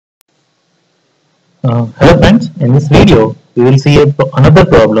Hello friends, in this video we will see another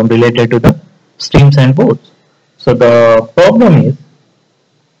problem related to the streams and boats. So the problem is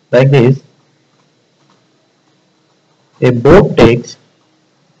like this: a boat takes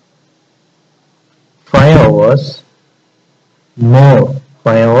 5 hours more,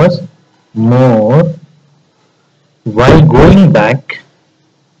 5 hours more while going back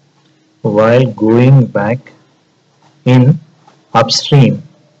in upstream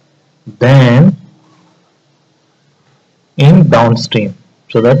than in downstream.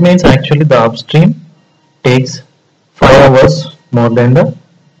 So that means actually the upstream takes 5 hours more than the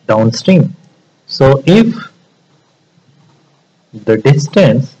downstream. So if the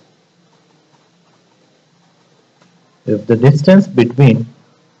distance between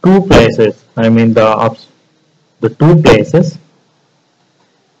two places, I mean the two places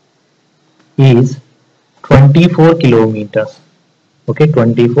is 24 kilometers, okay,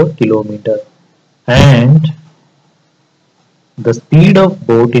 24 kilometers, and the speed of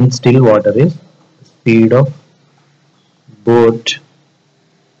boat in still water is speed of boat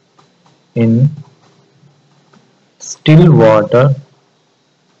in still water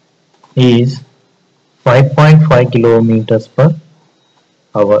is 5.5 kilometers per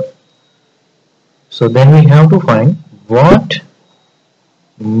hour. So then we have to find what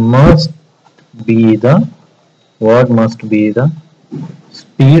must be the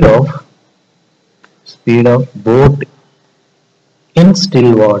speed of boat in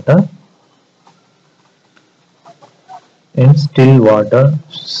still water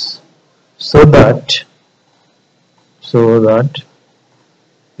so that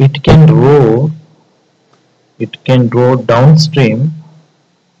it can row downstream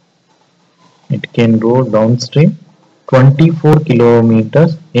 24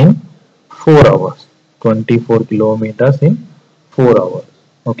 kilometers in 4 hours. 24 kilometers in 4 hours.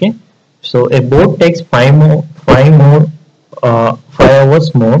 Okay, so a boat takes 5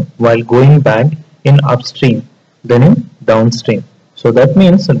 hours more while going back in upstream than in downstream. So that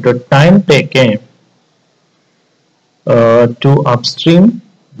means the time taken to upstream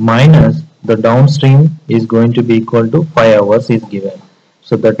minus the downstream is going to be equal to 5 hours is given.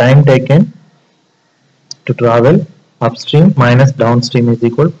 So the time taken to travel upstream minus downstream is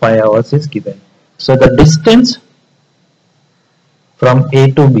equal to 5 hours is given. So the distance from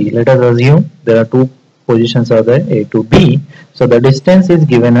A to B, let us assume there are two positions are there, A to B. So the distance is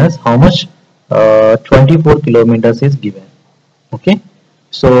given as how much? 24 kilometers is given. Okay,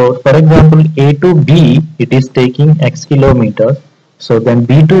 so for example A to B it is taking x kilometers, so then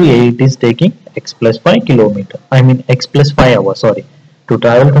B to A it is taking x plus 5 kilometer, I mean x plus 5 hours, sorry. To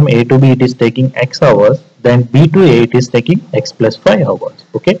travel from A to B it is taking x hours, then B to A it is taking x plus 5 hours.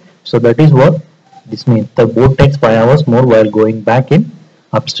 Okay, so that is what this means. The boat takes 5 hours more while going back in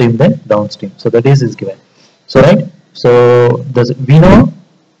upstream than downstream. So that is given. So right, so we know,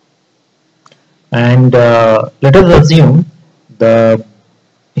 and let us assume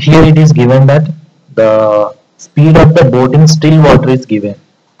here it is given that the speed of the boat in still water is given.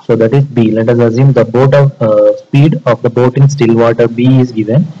 So that is B. Let us assume the speed of the boat in still water B is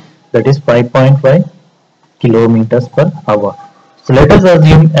given, that is 5.5 kilometers per hour. So let us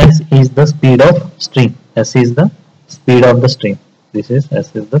assume S is the speed of stream. S is the speed of the stream. S is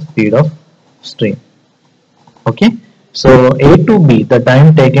the speed of stream. Okay. So A to B, the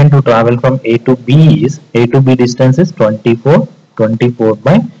time taken to travel from A to B distance is 24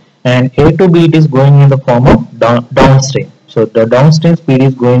 by, and A to B it is going in the form of downstream. So the downstream speed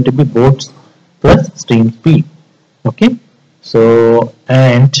is going to be boats plus stream speed. Okay. So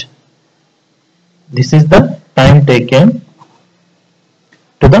and this is the time taken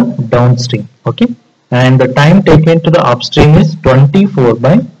to the downstream. Okay, and the time taken to the upstream is 24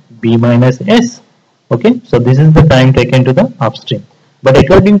 by B minus S. Okay, so this is the time taken to the upstream. But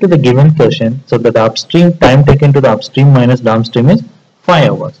according to the given question, so that the upstream time taken to the upstream minus downstream is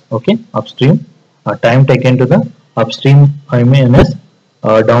 5 hours. Okay, upstream time taken to the upstream minus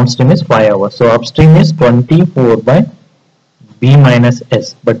downstream is 5 hours. So upstream is 24 by B minus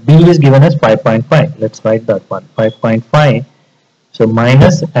S, but B is given as 5.5. Let's write that one, 5.5. So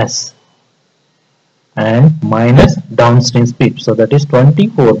minus S and minus downstream speed. So that is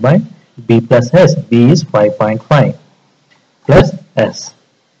 24 by B plus S. B is 5.5 plus S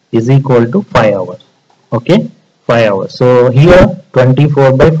is equal to 5 hours. Okay, 5 hours. So here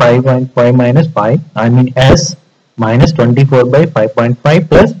 24 by 5.5 minus 5, I mean S minus 24 by 5.5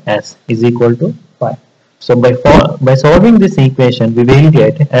 plus S is equal to 5. So by solving this equation we will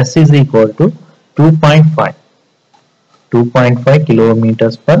get S is equal to 2.5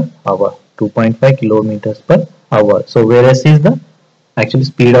 kilometers per hour. 2.5 kilometers per hour. So where S is the actual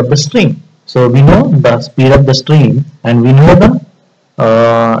speed of the stream. So we know the speed of the stream, and we know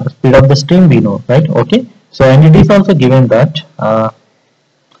the speed of the stream we know, right? Okay. So and it is also given that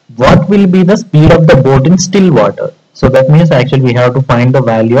what will be the speed of the boat in still water. So that means actually we have to find the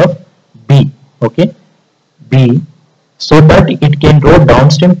value of B. Okay, B, so that it can row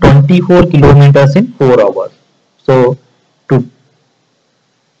downstream 24 kilometers in 4 hours. So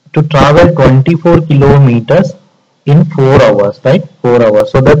to travel 24 kilometers in 4 hours, right? 4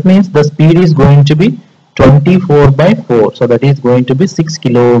 hours. So that means the speed is going to be 24 by 4. So that is going to be 6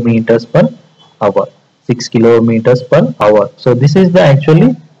 kilometers per hour. 6 kilometers per hour. So this is the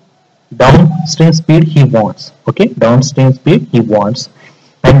actually downstream speed he wants. Okay, downstream speed he wants.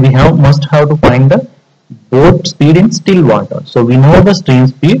 And we must have to find the boat speed in still water. So we know the stream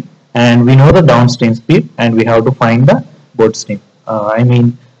speed and we know the downstream speed, and we have to find the boat stream. I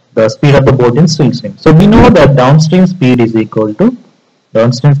mean the speed of the boat in still stream. So we know that downstream speed is equal to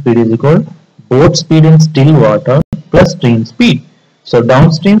boat speed in still water plus stream speed. So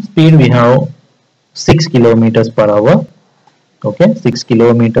downstream speed we have 6 kilometers per hour. Okay, 6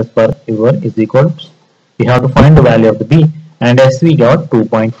 kilometers per hour is equal to, we have to find the value of the B, and as we got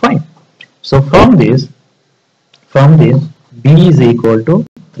 2.5. So from this B is equal to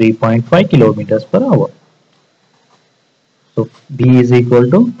 3.5 kilometers per hour. So B is equal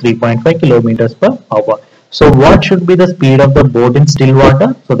to 3.5 kilometers per hour. So what should be the speed of the boat in still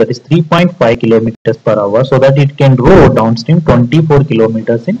water? So that is 3.5 kilometers per hour, so that it can row downstream 24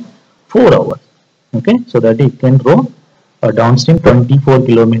 kilometers in 4 hours. Okay, so that it can row downstream 24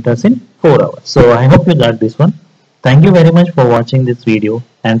 kilometers in 4 hours. So I hope you got this one. Thank you very much for watching this video,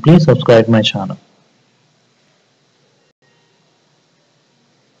 and please subscribe my channel.